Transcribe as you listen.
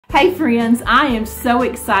Hey friends, I am so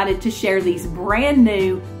excited to share these brand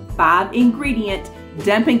new 5-ingredient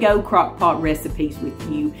dump and go crock pot recipes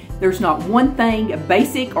with you. There's not one thing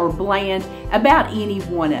basic or bland about any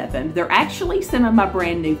one of them. They're actually some of my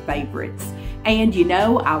brand new favorites. And you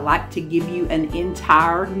know, I like to give you an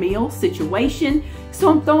entire meal situation,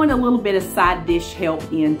 so I'm throwing a little bit of side dish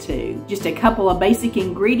help in too. Just a couple of basic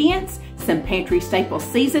ingredients, some pantry staple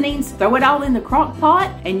seasonings, throw it all in the crock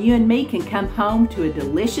pot, and you and me can come home to a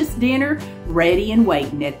delicious dinner ready and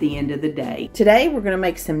waiting at the end of the day. Today we're gonna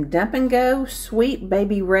make some dump and go Sweet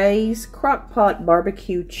Baby Ray's crock pot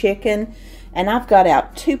barbecue chicken. And I've got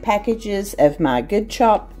out 2 packages of my Good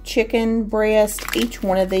Chop chicken breast. Each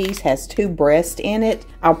one of these has 2 breasts in it.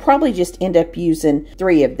 I'll probably just end up using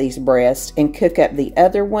 3 of these breasts and cook up the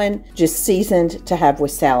other one, just seasoned to have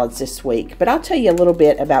with salads this week. But I'll tell you a little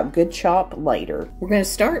bit about Good Chop later. We're going to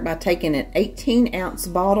start by taking an 18-ounce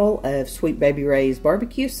bottle of Sweet Baby Ray's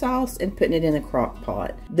barbecue sauce and putting it in a crock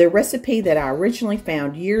pot. The recipe that I originally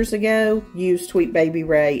found years ago used Sweet Baby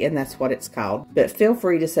Ray, and that's what it's called. But feel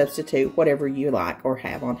free to substitute whatever you like or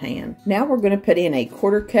have on hand. Now we're going to put in a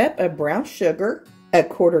 1/4 cup of brown sugar, a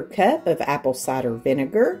 1/4 cup of apple cider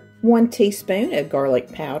vinegar, 1 teaspoon of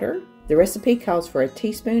garlic powder. The recipe calls for a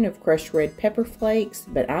teaspoon of crushed red pepper flakes,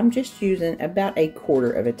 but I'm just using about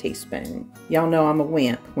 1/4 of a teaspoon. Y'all know I'm a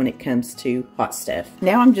wimp when it comes to hot stuff.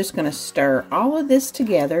 Now I'm just going to stir all of this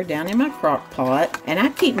together down in my crock pot, and I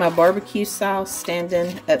keep my barbecue sauce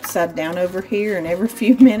standing upside down over here, and every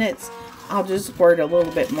few minutes I'll just squirt a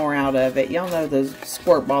little bit more out of it. Y'all know those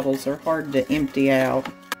squirt bottles are hard to empty out.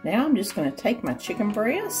 Now I'm just going to take my chicken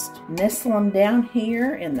breast, nestle them down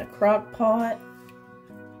here in the crock pot.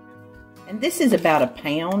 And this is about 1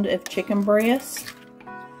 pound of chicken breast.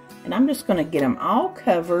 And I'm just going to get them all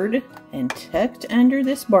covered and tucked under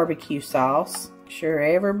this barbecue sauce. Make sure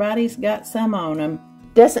everybody's got some on them.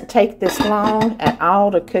 Doesn't take this long at all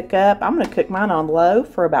to cook up. I'm going to cook mine on low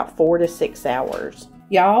for about 4 to 6 hours.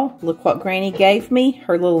 Y'all, look what Granny gave me,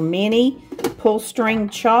 her little mini pull string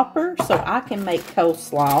chopper so I can make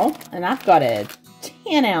coleslaw. And I've got a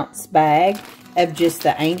 10-ounce bag of just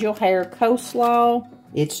the angel hair coleslaw.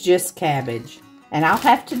 It's just cabbage. And I'll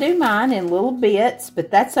have to do mine in little bits,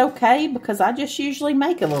 but that's okay because I just usually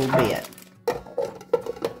make a little bit.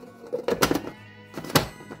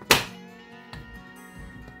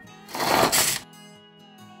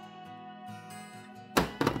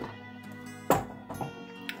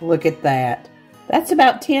 Look at that. That's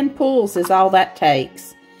about 10 pulls is all that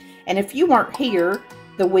takes. And if you weren't here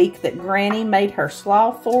the week that Granny made her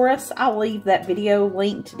slaw for us, I'll leave that video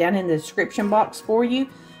linked down in the description box for you.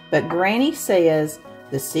 But Granny says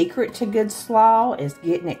the secret to good slaw is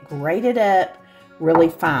getting it grated up really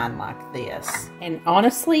fine like this. And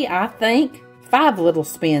honestly, I think 5 little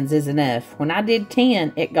spins is enough. When I did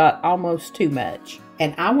 10, it got almost too much.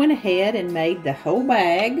 And I went ahead and made the whole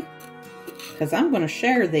bag, because I'm going to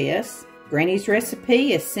share this. Granny's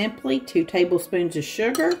recipe is simply 2 tablespoons of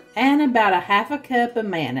sugar and about 1/2 cup of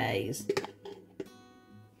mayonnaise.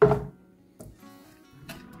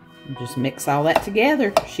 Just mix all that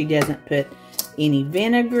together. She doesn't put any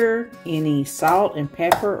vinegar, any salt and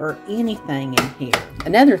pepper, or anything in here.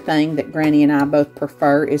 Another thing that Granny and I both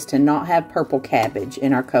prefer is to not have purple cabbage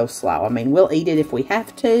in our coleslaw. I mean, we'll eat it if we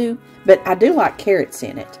have to, but I do like carrots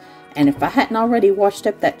in it. And if I hadn't already washed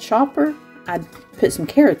up that chopper, I'd put some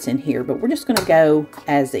carrots in here, but we're just going to go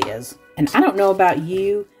as is. And I don't know about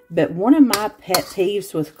you, but one of my pet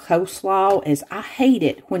peeves with coleslaw is I hate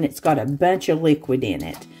it when it's got a bunch of liquid in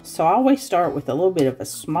it. So I always start with a little bit of a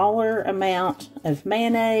smaller amount of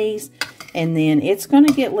mayonnaise, and then it's going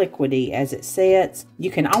to get liquidy as it sets. You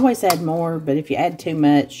can always add more, but if you add too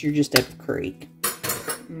much, you're just up the creek.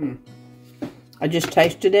 I just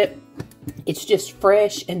tasted it. It's just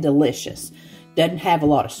fresh and delicious. Doesn't have a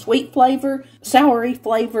lot of sweet flavor, soury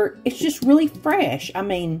flavor. It's just really fresh. I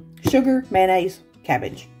mean, sugar, mayonnaise,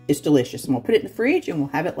 cabbage. It's delicious. I'm going to put it in the fridge and we'll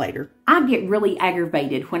have it later. I get really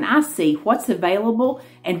aggravated when I see what's available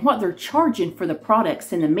and what they're charging for the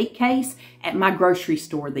products in the meat case at my grocery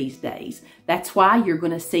store these days. That's why you're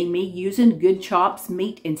going to see me using Good Chop's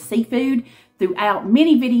meat and seafood throughout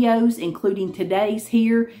many videos, including today's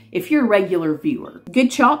here, if you're a regular viewer.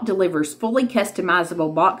 Good Chop delivers fully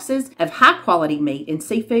customizable boxes of high-quality meat and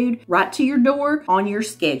seafood right to your door on your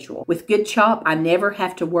schedule. With Good Chop, I never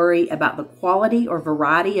have to worry about the quality or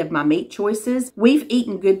variety of my meat choices. We've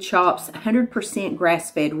eaten Good Chop's 100%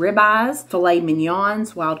 grass-fed ribeyes, filet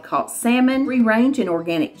mignons, wild-caught salmon, free-range and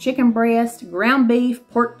organic chicken breast, ground beef,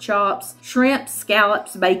 pork chops, shrimp,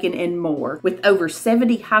 scallops, bacon, and more. With over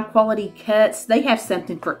 70 high-quality cuts cuts, they have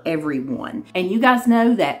something for everyone. And you guys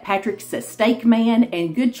know that Patrick's a steak man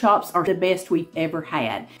and Good Chops are the best we've ever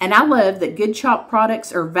had. And I love that Good Chop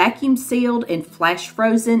products are vacuum sealed and flash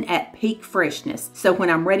frozen at peak freshness. So when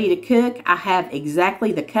I'm ready to cook, I have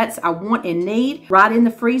exactly the cuts I want and need right in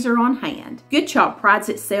the freezer on hand. Good Chop prides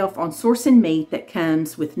itself on sourcing meat that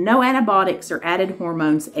comes with no antibiotics or added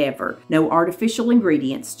hormones ever. No artificial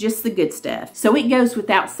ingredients, just the good stuff. So it goes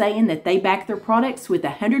without saying that they back their products with a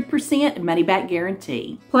 100% money-back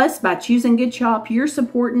guarantee. Plus, by choosing Good Chop, you're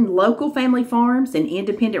supporting local family farms and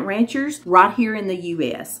independent ranchers right here in the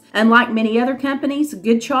U.S. Unlike many other companies,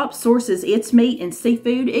 Good Chop sources its meat and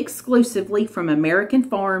seafood exclusively from American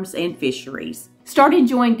farms and fisheries. Start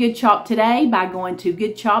enjoying Good Chop today by going to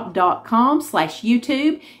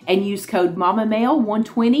goodchop.com/YouTube and use code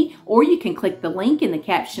MOMMAMAIL120, or you can click the link in the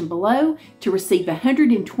caption below to receive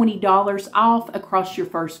 $120 off across your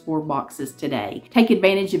first 4 boxes today. Take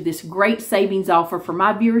advantage of this great savings offer for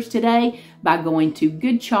my viewers today by going to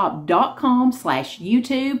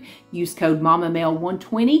goodchop.com/YouTube, use code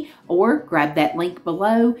MOMMAMAIL120, or grab that link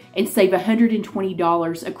below and save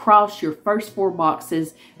 $120 across your first 4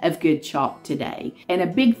 boxes of Good Chop today. And a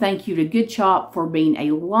big thank you to Good Chop for being a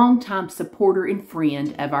longtime supporter and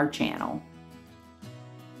friend of our channel.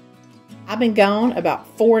 I've been gone about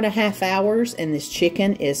 4.5 hours and this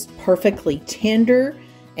chicken is perfectly tender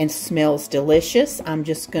and smells delicious. I'm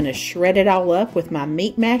just going to shred it all up with my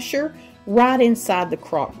meat masher right inside the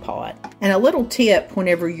crock pot. And a little tip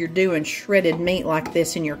whenever you're doing shredded meat like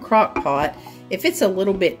this in your crock pot, if it's a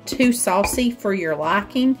little bit too saucy for your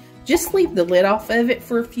liking, just leave the lid off of it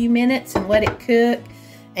for a few minutes and let it cook,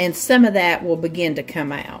 and some of that will begin to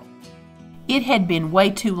come out. It had been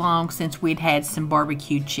way too long since we'd had some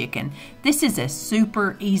barbecued chicken. This is a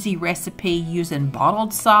super easy recipe using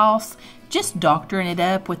bottled sauce, just doctoring it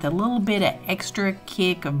up with a little bit of extra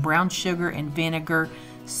kick of brown sugar and vinegar.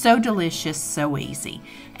 So delicious, so easy.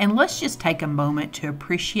 And let's just take a moment to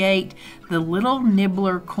appreciate the little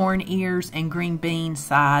nibbler corn ears and green bean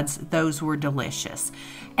sides. Those were delicious.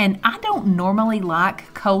 And I don't normally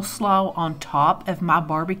like coleslaw on top of my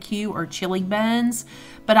barbecue or chili buns,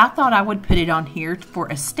 but I thought I would put it on here for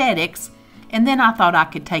aesthetics, and then I thought I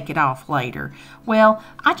could take it off later. Well,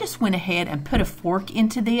 I just went ahead and put a fork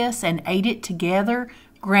into this and ate it together.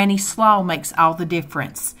 Granny slaw makes all the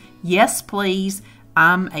difference. Yes, please.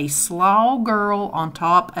 I'm a slaw girl on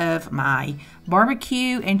top of my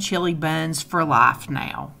barbecue and chili buns for life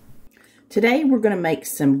now. Today we're going to make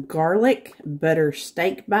some garlic butter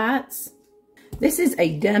steak bites. This is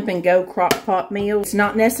a dump and go crock pot meal. It's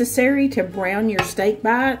not necessary to brown your steak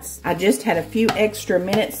bites. I just had a few extra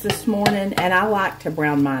minutes this morning and I like to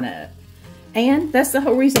brown mine up. And that's the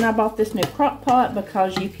whole reason I bought this new crock pot,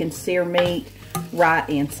 because you can sear meat right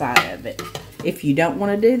inside of it. If you don't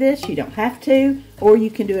want to do this, you don't have to, or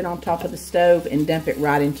you can do it on top of the stove and dump it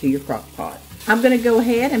right into your crock pot. I'm going to go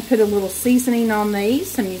ahead and put a little seasoning on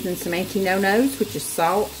these. I'm using some Auntie Nono's, which is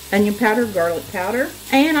salt, onion powder, garlic powder,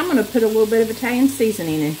 and I'm going to put a little bit of Italian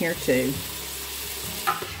seasoning in here too.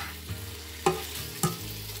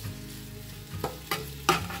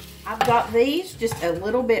 I've got these just a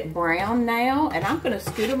little bit brown now, and I'm going to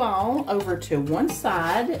scoot them all over to one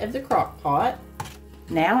side of the crock pot.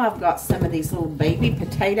 Now I've got some of these little baby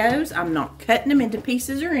potatoes. I'm not cutting them into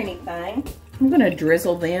pieces or anything. I'm going to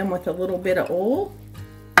drizzle them with a little bit of oil.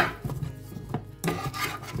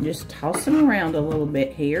 Just toss them around a little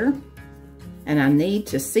bit here. And I need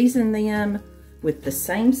to season them with the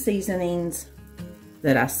same seasonings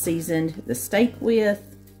that I seasoned the steak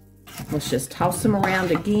with. Let's just toss them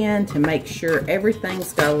around again to make sure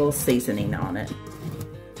everything's got a little seasoning on it.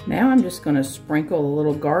 Now I'm just going to sprinkle a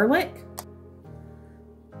little garlic.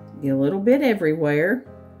 Get a little bit everywhere.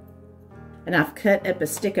 And I've cut up a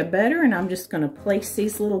stick of butter, and I'm just going to place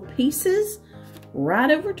these little pieces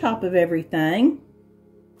right over top of everything.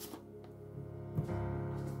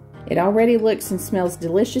 It already looks and smells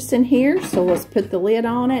delicious in here, so let's put the lid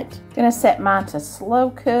on it. Gonna set mine to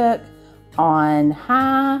slow cook on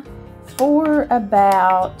high for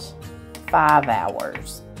about 5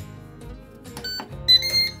 hours.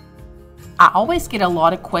 I always get a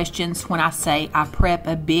lot of questions when I say I prep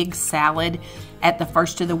a big salad at the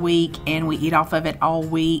first of the week and we eat off of it all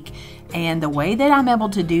week. And the way that I'm able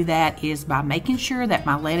to do that is by making sure that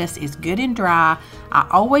my lettuce is good and dry. I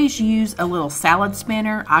always use a little salad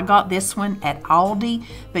spinner. I got this one at Aldi,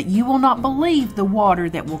 but you will not believe the water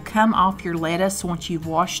that will come off your lettuce once you've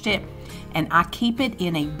washed it. And I keep it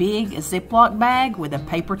in a big Ziploc bag with a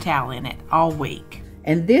paper towel in it all week.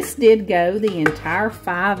 And this did go the entire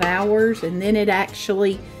 5 hours, and then it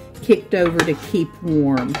actually kicked over to keep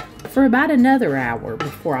warm for about another hour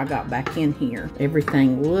before I got back in here.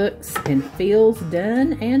 Everything looks and feels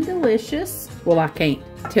done and delicious. Well, I can't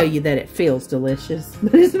tell you that it feels delicious,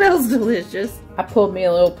 but it smells delicious. I pulled me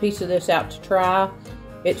a little piece of this out to try.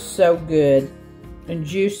 It's so good and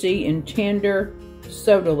juicy and tender,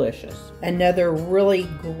 so delicious. Another really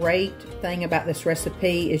great thing about this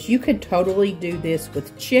recipe is you could totally do this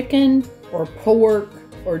with chicken or pork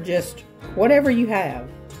or just whatever you have.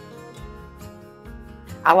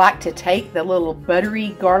 I like to take the little buttery,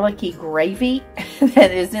 garlicky gravy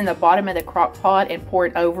that is in the bottom of the crock pot and pour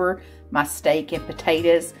it over my steak and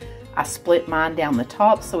potatoes. I split mine down the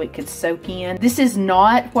top so it could soak in. This is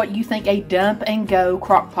not what you think a dump and go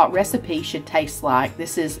crock pot recipe should taste like.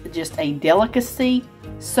 This is just a delicacy,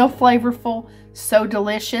 so flavorful, so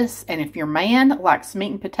delicious. And if your man likes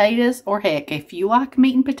meat and potatoes, or heck, if you like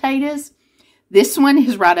meat and potatoes, this one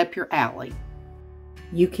is right up your alley.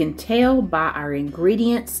 You can tell by our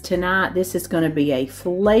ingredients tonight, this is going to be a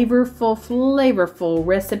flavorful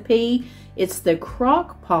recipe. It's the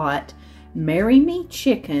Crockpot Marry Me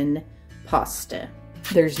Chicken Pasta.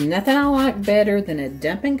 There's nothing I like better than a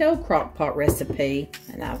dump and go crock pot recipe.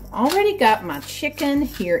 And I've already got my chicken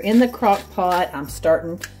here in the crock pot. I'm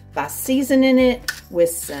starting by seasoning it with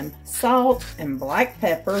some salt and black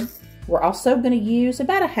pepper. We're also going to use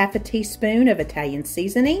about a half a teaspoon of Italian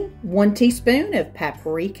seasoning, 1 teaspoon of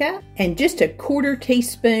paprika, and just a 1/4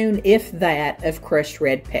 teaspoon, if that, of crushed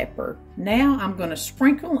red pepper. Now I'm going to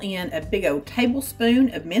sprinkle in a big old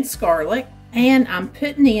tablespoon of minced garlic, and I'm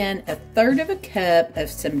putting in 1/3 cup of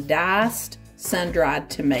some diced sun-dried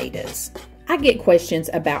tomatoes. I get questions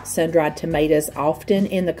about sun-dried tomatoes often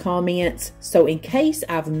in the comments, so in case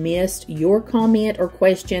I've missed your comment or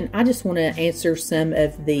question, I just want to answer some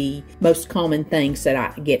of the most common things that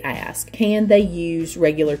I get asked. Can they use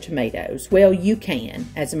regular tomatoes? Well, you can.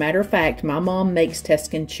 As a matter of fact, my mom makes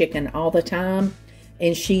Tuscan chicken all the time,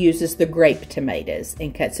 and she uses the grape tomatoes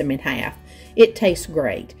and cuts them in half. It tastes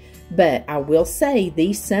great, but I will say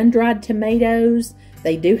these sun-dried tomatoes,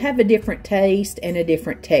 they do have a different taste and a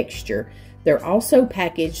different texture. They're also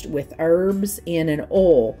packaged with herbs in an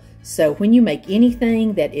oil. So when you make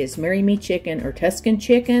anything that is Marry Me chicken or Tuscan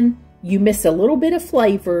chicken, you miss a little bit of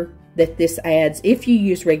flavor that this adds if you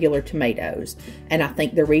use regular tomatoes. And I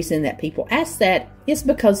think the reason that people ask that is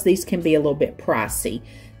because these can be a little bit pricey.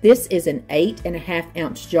 This is an 8.5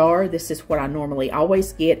 ounce jar. This is what I normally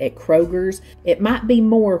always get at Kroger's. It might be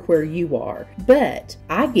more where you are, but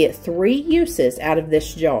I get 3 uses out of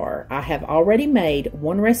this jar. I have already made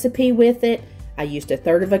 1 recipe with it. I used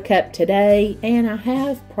 1/3 cup today, and I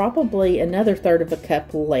have probably another 1/3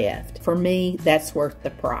 cup left. For me, that's worth the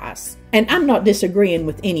price. And I'm not disagreeing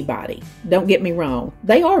with anybody. Don't get me wrong.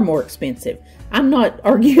 They are more expensive. I'm not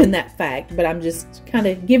arguing that fact, but I'm just kind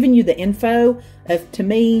of giving you the info of, to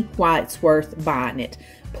me, why it's worth buying it.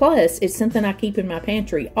 Plus, it's something I keep in my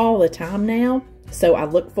pantry all the time now, so I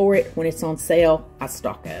look for it. When it's on sale, I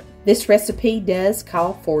stock up. This recipe does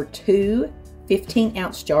call for 2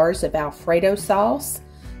 15-ounce jars of Alfredo sauce,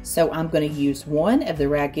 so I'm going to use 1 of the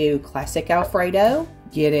Ragu Classic Alfredo.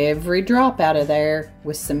 Get every drop out of there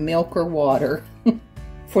with some milk or water.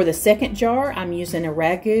 For the second jar, I'm using a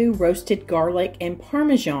Ragu roasted garlic and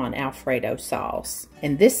Parmesan Alfredo sauce.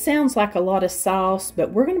 And this sounds like a lot of sauce,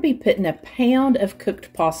 but we're going to be putting 1 pound of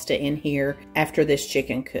cooked pasta in here after this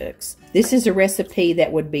chicken cooks. This is a recipe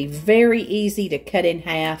that would be very easy to cut in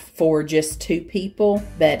half for just 2 people,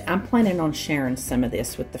 but I'm planning on sharing some of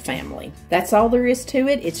this with the family. That's all there is to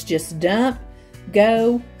it. It's just dump,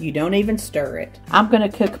 go, you don't even stir it. I'm going to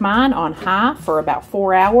cook mine on high for about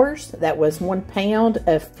 4 hours. That was 1 pound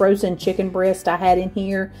of frozen chicken breast I had in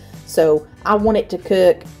here, so I want it to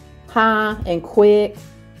cook high and quick.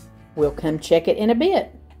 We'll come check it in a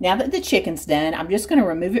bit. Now that the chicken's done, I'm just going to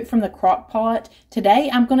remove it from the crock pot. Today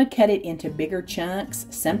I'm going to cut it into bigger chunks.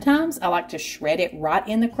 Sometimes I like to shred it right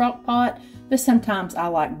in the crock pot, but sometimes I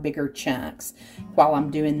like bigger chunks. While I'm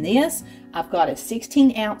doing this, I've got a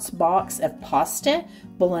 16-ounce box of pasta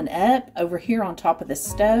boiling up over here on top of the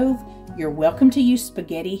stove. You're welcome to use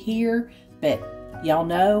spaghetti here, but y'all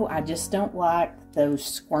know I just don't like those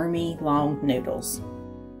squirmy long noodles.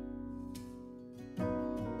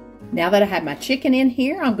 Now that I have my chicken in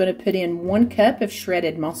here, I'm going to put in 1 cup of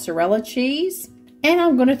shredded mozzarella cheese, and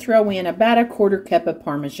I'm going to throw in about 1/4 cup of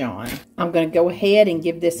Parmesan. I'm going to go ahead and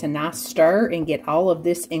give this a nice stir and get all of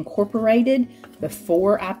this incorporated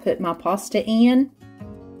before I put my pasta in.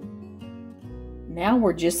 Now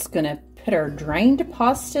we're just going to put our drained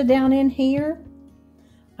pasta down in here.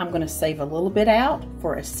 I'm going to save a little bit out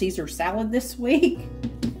for a Caesar salad this week.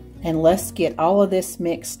 And let's get all of this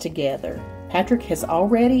mixed together. Patrick has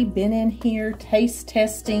already been in here taste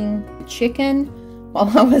testing the chicken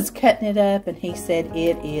while I was cutting it up, and he said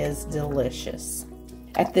it is delicious.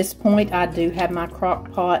 At this point, I do have my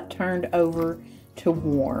crock pot turned over to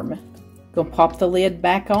warm. Gonna pop the lid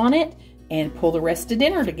back on it and pull the rest of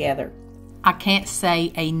dinner together. I can't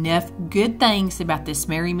say enough good things about this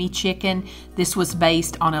Marry Me chicken. This was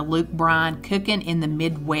based on a Luke Bryan Cooking in the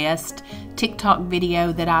Midwest TikTok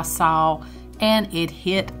video that I saw, and it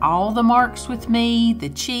hit all the marks with me. The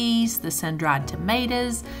cheese, the sun-dried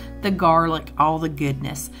tomatoes, the garlic, all the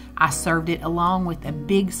goodness. I served it along with a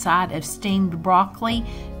big side of steamed broccoli.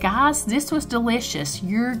 Guys, this was delicious.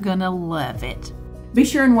 You're gonna love it. Be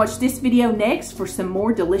sure and watch this video next for some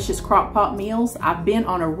more delicious crock pot meals. I've been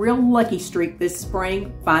on a real lucky streak this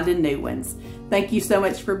spring finding new ones. Thank you so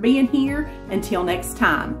much for being here. Until next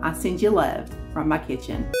time, I send you love from my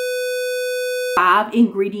kitchen. 5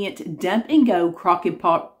 ingredient dump and go crock and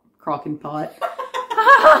roll. Crock and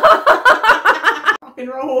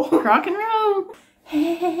roll.